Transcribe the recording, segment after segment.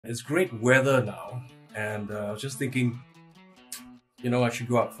It's great weather now, and I was just thinking, you know, I should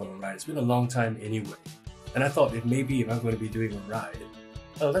go out for a ride. It's been a long time anyway, and I thought if I'm going to be doing a ride,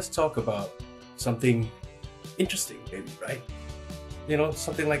 let's talk about something interesting, maybe, right? You know,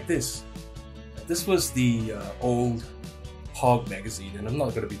 something like this. This was the old Hog magazine, and I'm not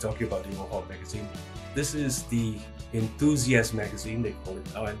going to be talking about the old Hog magazine. This is the Enthusiast magazine, they call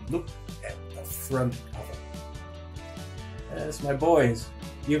it now, and look at the front cover. That's my boys,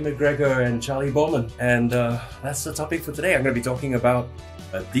 Ewan McGregor and Charlie Bowman, and that's the topic for today. I'm going to be talking about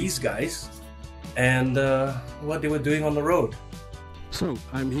these guys and what they were doing on the road. So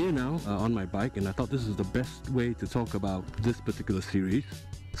I'm here now on my bike, and I thought this is the best way to talk about this particular series.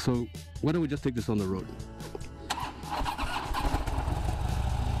 So why don't we just take this on the road?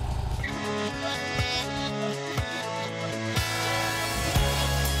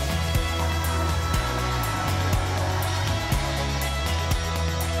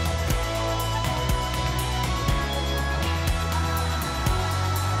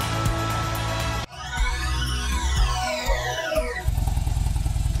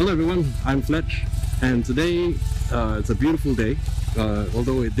 Hello everyone, I'm Fletch, and today it's a beautiful day,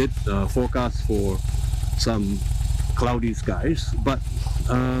 although it did forecast for some cloudy skies, but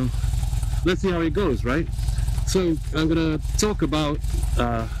let's see how it goes, right? So I'm gonna talk about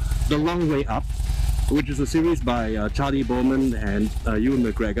The Long Way Up, which is a series by Charlie Bowman and Ewan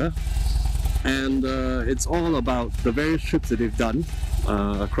McGregor, and it's all about the various trips that they've done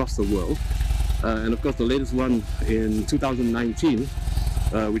across the world, and of course the latest one in 2019,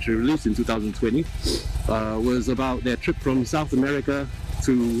 which we released in 2020, was about their trip from South America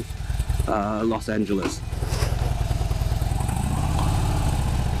to Los Angeles.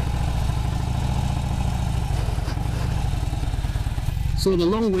 So the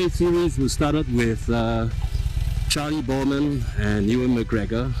Long Way series was started with Charlie Bowman and Ewan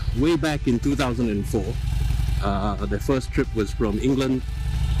McGregor way back in 2004. Their first trip was from England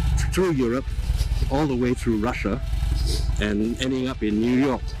through Europe, all the way through Russia, and ending up in New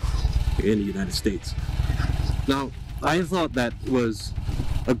York in the United States. Now, I thought that was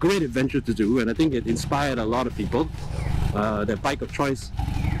a great adventure to do, and I think it inspired a lot of people. Their bike of choice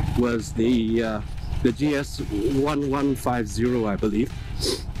was the GS1150, I believe,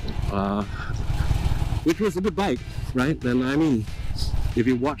 which was a good bike, right? And I mean, if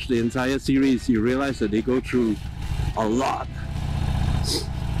you watch the entire series, you realize that they go through a lot.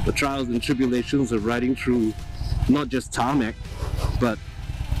 The trials and tribulations of riding through not just tarmac, but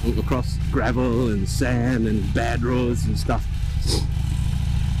across gravel and sand and bad roads and stuff.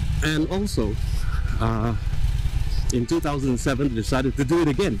 And also, in 2007, they decided to do it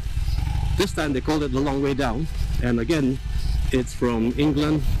again. This time they called it The Long Way Down, and again, it's from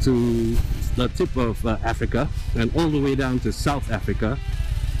England to the tip of Africa and all the way down to South Africa.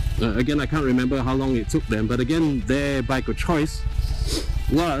 Again, I can't remember how long it took them, but again, their bike of choice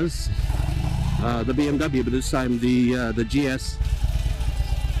was the BMW, but this time the GS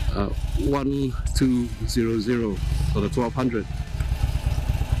 1200 or the 1200.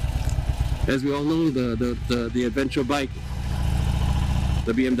 As we all know, the adventure bike,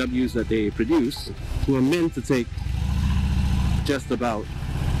 the BMWs that they produce, were meant to take just about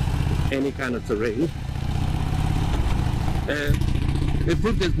any kind of terrain, and it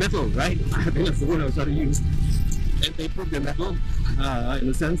proved its metal, right? I think that's the word I was trying to use. And they proved their metal in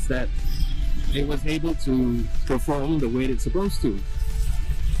the sense that it was able to perform the way it's supposed to.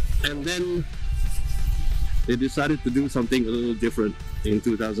 And then they decided to do something a little different in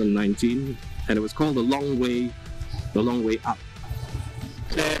 2019, and it was called The Long Way Up.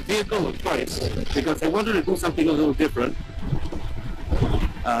 Their vehicle of choice, because they wanted to do something a little different.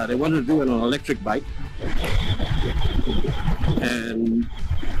 They wanted to do it on an electric bike, and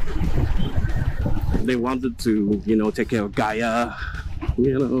they wanted to, you know, take care of Gaia,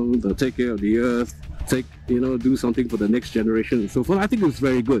 you know, take care of the earth, do something for the next generation and so forth. I think it's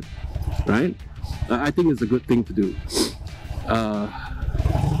very good, right? I think it's a good thing to do.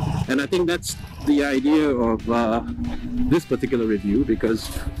 And I think that's the idea of this particular review, because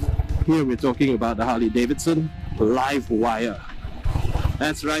here we're talking about the Harley Davidson LiveWire.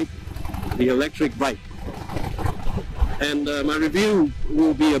 That's right, the electric bike. And my review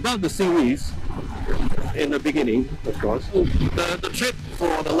will be about the series in the beginning, of course. The trip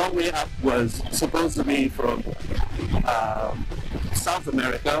for The Long Way Up was supposed to be from South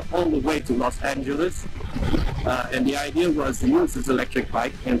America all the way to Los Angeles, and the idea was to use this electric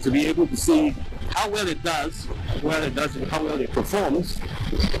bike and to be able to see how well it does and how well it performs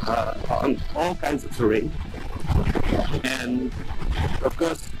on all kinds of terrain. And of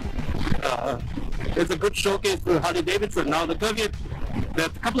course, it's a good showcase for Harley Davidson. Now the caveat There are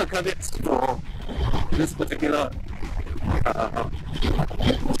a couple of caveats for this particular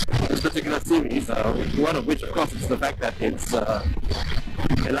series. One of which, of course, is the fact that it's an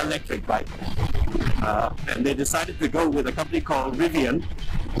electric bike, and they decided to go with a company called Rivian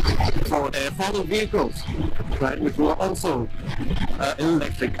for their follow vehicles, right, which were also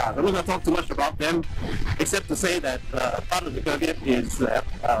electric cars. I'm not going to talk too much about them, except to say that part of the caveat is that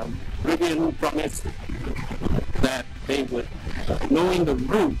Rivian promised that they would, knowing the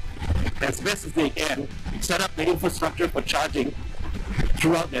route as best as they can, set up the infrastructure for charging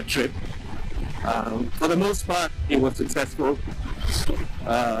throughout their trip. For the most part, it was successful,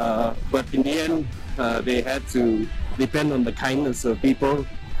 but in the end, they had to depend on the kindness of people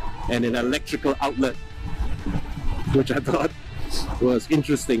and an electrical outlet, which I thought was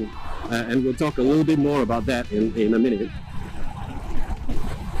interesting, and we'll talk a little bit more about that in a minute.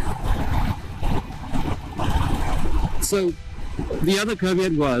 So the other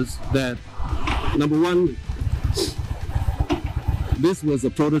caveat was that, number one, this was a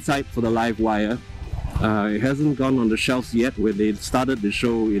prototype for the LiveWire. It hasn't gone on the shelves yet, where they started the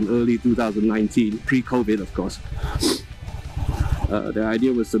show in early 2019, pre-COVID of course. The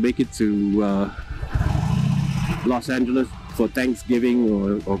idea was to make it to Los Angeles for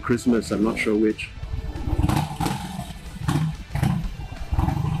Thanksgiving or Christmas, I'm not sure which.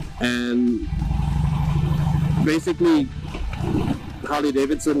 And basically, Harley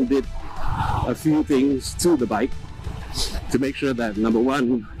Davidson did a few things to the bike to make sure that, number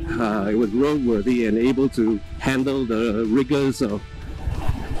one, it was roadworthy and able to handle the rigors of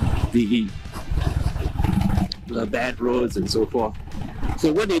the bad roads and so forth.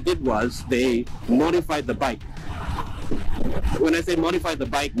 So what they did was they modified the bike. When I say modified the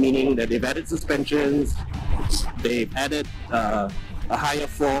bike, meaning that they've added suspensions, they've added a higher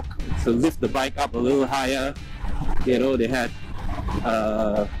fork to lift the bike up a little higher. You know, they had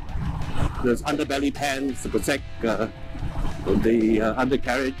those underbelly pans to protect the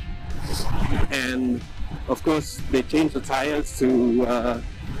undercarriage, and of course they changed the tires to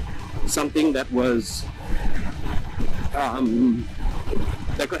something that was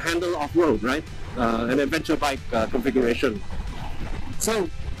that could handle off-road, right? An adventure bike configuration. So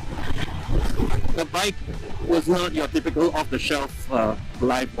the bike was not your typical off-the-shelf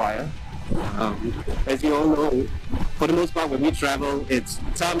LiveWire. As you all know, for the most part when we travel, it's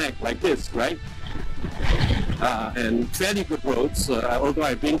tarmac like this, right? And fairly good roads, although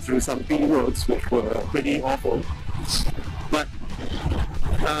I've been through some P roads which were pretty awful. But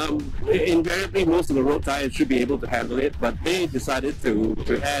invariably most of the road tires should be able to handle it, but they decided to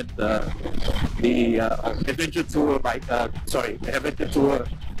add the Adventure Tour bike, Adventure Tour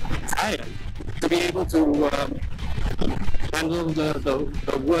tire to be able to handle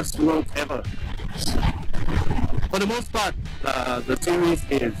the worst roads ever. For the most part, the series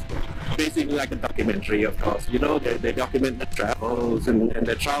is basically like a documentary, of course. You know, they document the travels and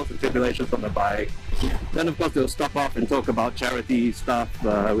their trials and tribulations on the bike. Then, of course, they'll stop off and talk about charity stuff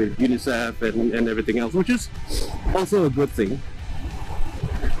with UNICEF and everything else, which is also a good thing.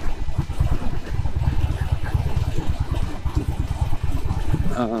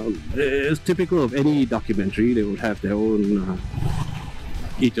 It's typical of any documentary. They would have their own,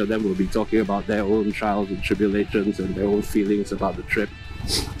 each of them will be talking about their own trials and tribulations and their own feelings about the trip.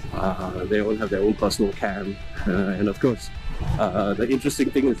 They all have their own personal cam, and of course the interesting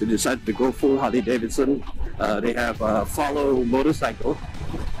thing is they decided to go full Harley Davidson. They have a follow motorcycle,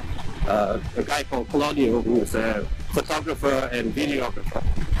 a guy called Claudio, who is a photographer and videographer,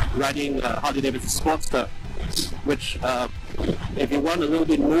 riding Harley Davidson Sportster, which if you want a little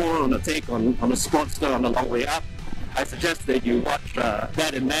bit more on a take on a Sportster on the long way up, I suggest that you watch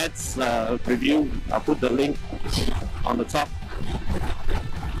Dad and Matt's review. I'll put the link on the top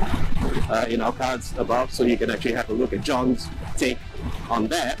in our cards above, so you can actually have a look at John's take on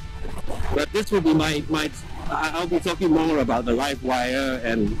that. But this will be I'll be talking more about the LiveWire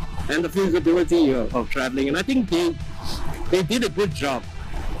and the feasibility of traveling, and I think they did a good job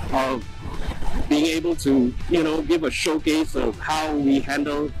of being able to, you know, give a showcase of how we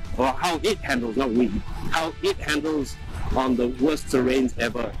handle, or how it handles, not we, how it handles on the worst terrains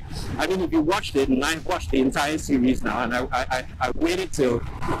ever. I mean, if you watched it, and I've watched the entire series now, and I waited till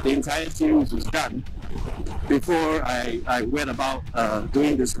the entire series was done before I went about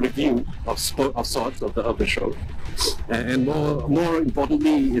doing this review of sorts of the show. And more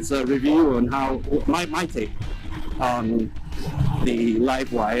importantly, it's a review on how my take on the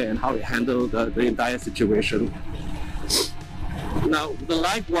LiveWire and how it handled the entire situation. Now, the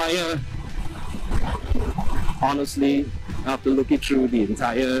LiveWire, honestly, after looking through the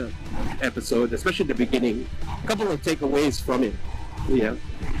entire episode, especially the beginning, a couple of takeaways from it. yeah,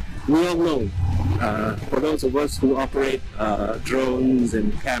 we all know, for those of us who operate drones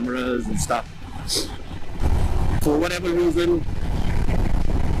and cameras and stuff, for whatever reason,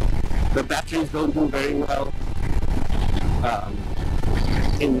 the batteries don't do very well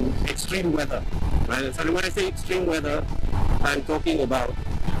in extreme weather, right? So when I say extreme weather, I'm talking about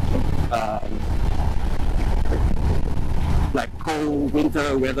like cold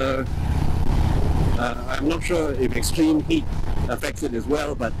winter weather. I'm not sure if extreme heat affects it as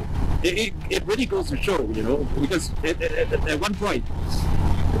well, but it really goes to show, you know, because at one point,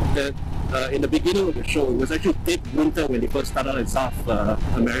 in the beginning of the show, it was actually dead winter when they first started in South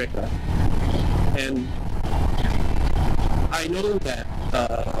America. And I know that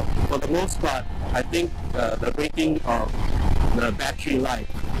for the most part, I think the rating of the battery life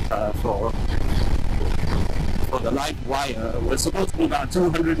for the LiveWire was supposed to be about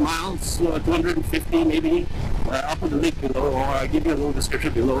 200 miles, 250 maybe. I'll put the link below, or I'll give you a little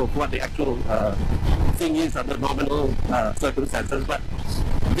description below of what the actual thing is under normal circumstances. But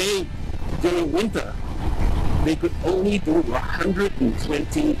they, during winter, they could only do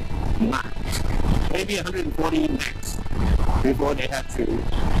 120 miles, maybe 140 max, before they had to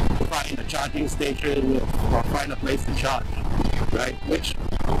find a charging station or find a place to charge, right? Which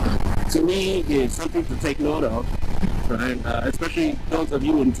to me is something to take note of, right? Especially those of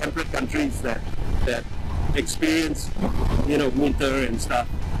you in temperate countries that experience, you know, winter and stuff.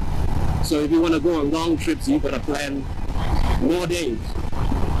 So if you want to go on long trips, you've got to plan more days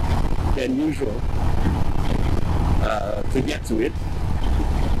than usual to get to it,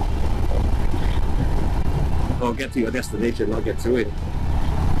 or get to your destination, not get to it.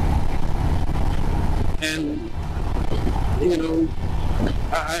 And you know,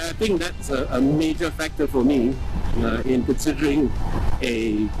 I think that's a major factor for me in considering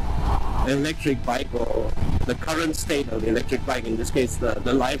a electric bike, or the current state of the electric bike, in this case the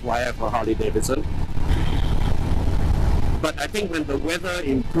LiveWire for Harley Davidson. But I think when the weather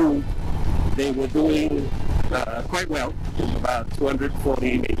improved, they were doing quite well, about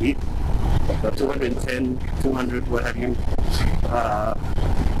 240 maybe, 210, 200, what have you,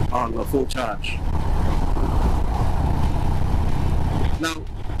 on a full charge. Now,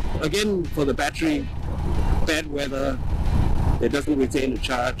 again, for the battery, bad weather, it doesn't retain the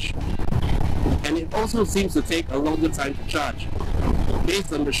charge, and it also seems to take a longer time to charge,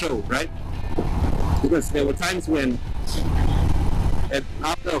 based on the show, right? Because there were times when,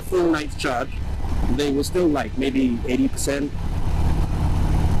 after a full night's charge, they were still like maybe 80%,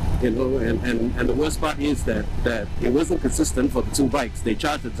 you know, and the worst part is that it wasn't consistent for the two bikes. They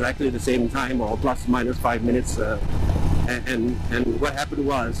charged exactly the same time, or plus minus 5 minutes, and what happened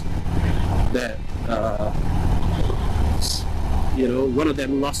was that you know, one of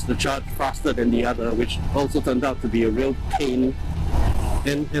them lost the charge faster than the other, which also turned out to be a real pain.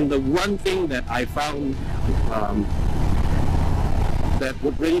 And the one thing that I found that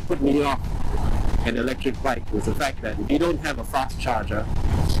would really put me off an electric bike was the fact that if you don't have a fast charger,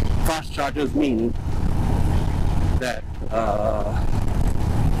 fast chargers mean that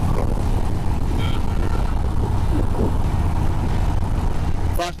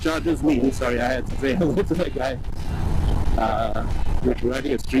sorry, I had to say hello to that guy. We're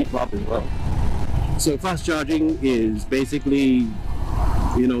riding a street block as well. So fast charging is basically,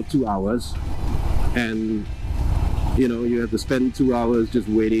 you know, 2 hours, and you know, you have to spend 2 hours just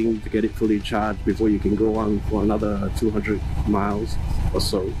waiting to get it fully charged before you can go on for another 200 miles or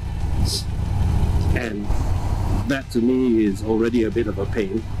so. And that to me is already a bit of a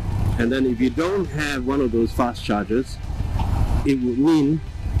pain. And then if you don't have one of those fast chargers, it would mean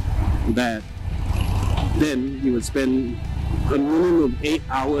that then you would spend a minimum of 8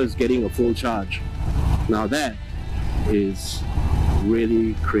 hours getting a full charge. Now that is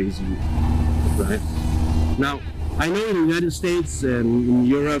really crazy, right? Now, I know in the United States and in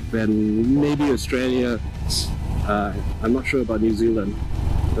Europe and maybe Australia, I'm not sure about New Zealand,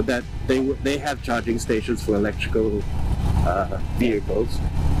 but that they have charging stations for electrical vehicles,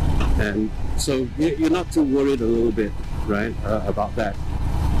 and so you're not too worried a little bit, right, about that.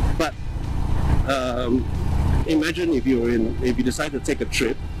 But imagine if you decide to take a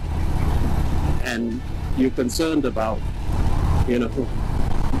trip and you're concerned about, you know,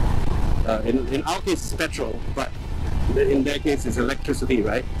 in our case it's petrol, but in their case it's electricity,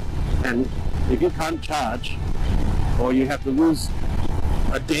 right? And if you can't charge, or you have to lose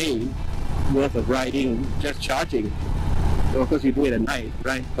a day worth of riding just charging, of course you do it at night,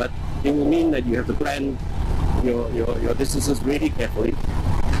 right? But it will mean that you have to plan your distances really carefully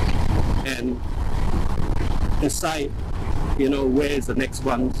and decide, you know, where is the next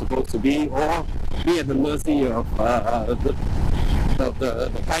one supposed to be, or be at the mercy of of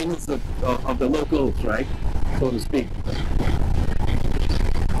the kindness of the locals, right, so to speak.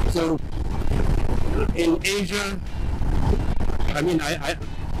 So in Asia, I mean,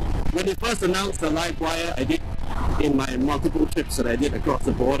 when they first announced the LiveWire, I did, in my multiple trips that I did across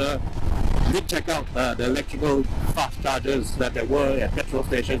the border, did check out the electrical fast chargers that there were at petrol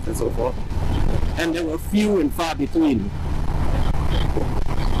stations and so forth, and there were few and far between.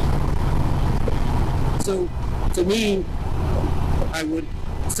 So to me, I would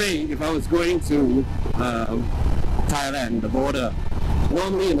say, if I was going to Thailand, the border,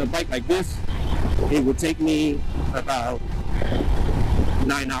 normally in a bike like this, it would take me about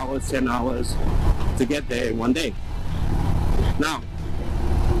 9 hours, 10 hours to get there in one day. Now,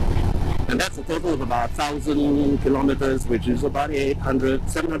 and that's a total of about 1,000 kilometers, which is about 800,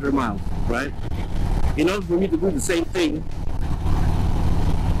 700 miles, right? In order for me to do the same thing,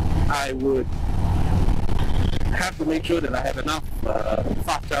 I would have to make sure that I have enough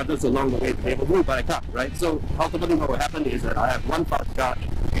fast chargers along the way to be able to move by car, right? So ultimately what will happen is that I have one fast charge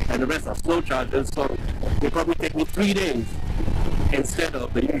and the rest are slow chargers, so it will probably take me 3 days instead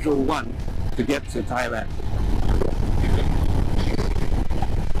of the usual one to get to Thailand.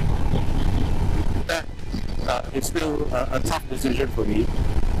 That is still a tough decision for me,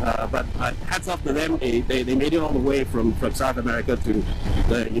 but hats off to them. They made it all the way from South America to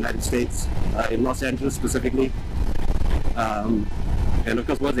the United States, in Los Angeles specifically. And of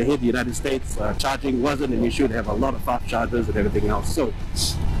course, once they hit the United States, charging wasn't an issue. They have a lot of fast chargers and everything else. So,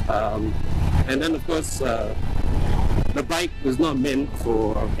 and then of course, the bike was not meant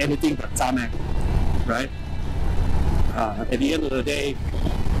for anything but tarmac, right? At the end of the day,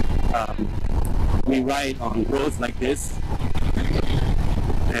 we ride on roads like this,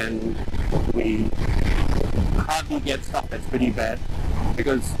 and we hardly get stuff that's pretty bad,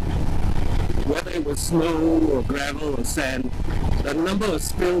 because whether it was snow or gravel or sand, the number of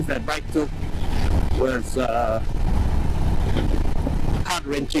spills that bike took was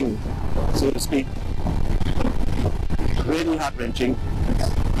heart-wrenching, so to speak. Really heart-wrenching.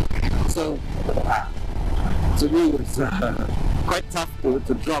 So to me it was quite tough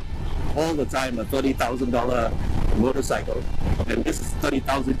to drop all the time a $30,000 motorcycle, and this is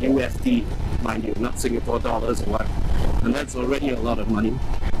 30,000 USD, mind you, not Singapore dollars or what, and that's already a lot of money.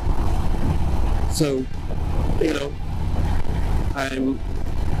 So, you know,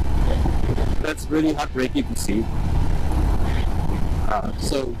 that's really heartbreaking to see.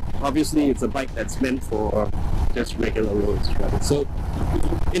 So obviously it's a bike that's meant for just regular roads, right? So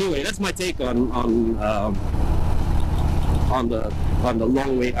anyway, that's my take on the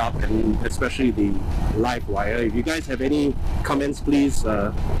long way up, and especially the LiveWire. If you guys have any comments, please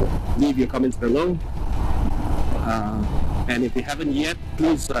leave your comments below. And if you haven't yet,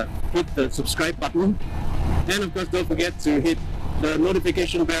 please hit the subscribe button, and of course don't forget to hit the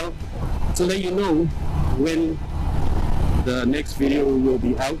notification bell to let you know when the next video will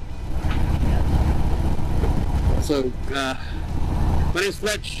be out. So my name is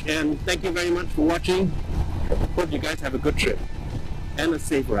Fletch, and thank you very much for watching. Hope you guys have a good trip and a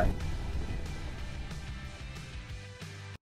safe ride.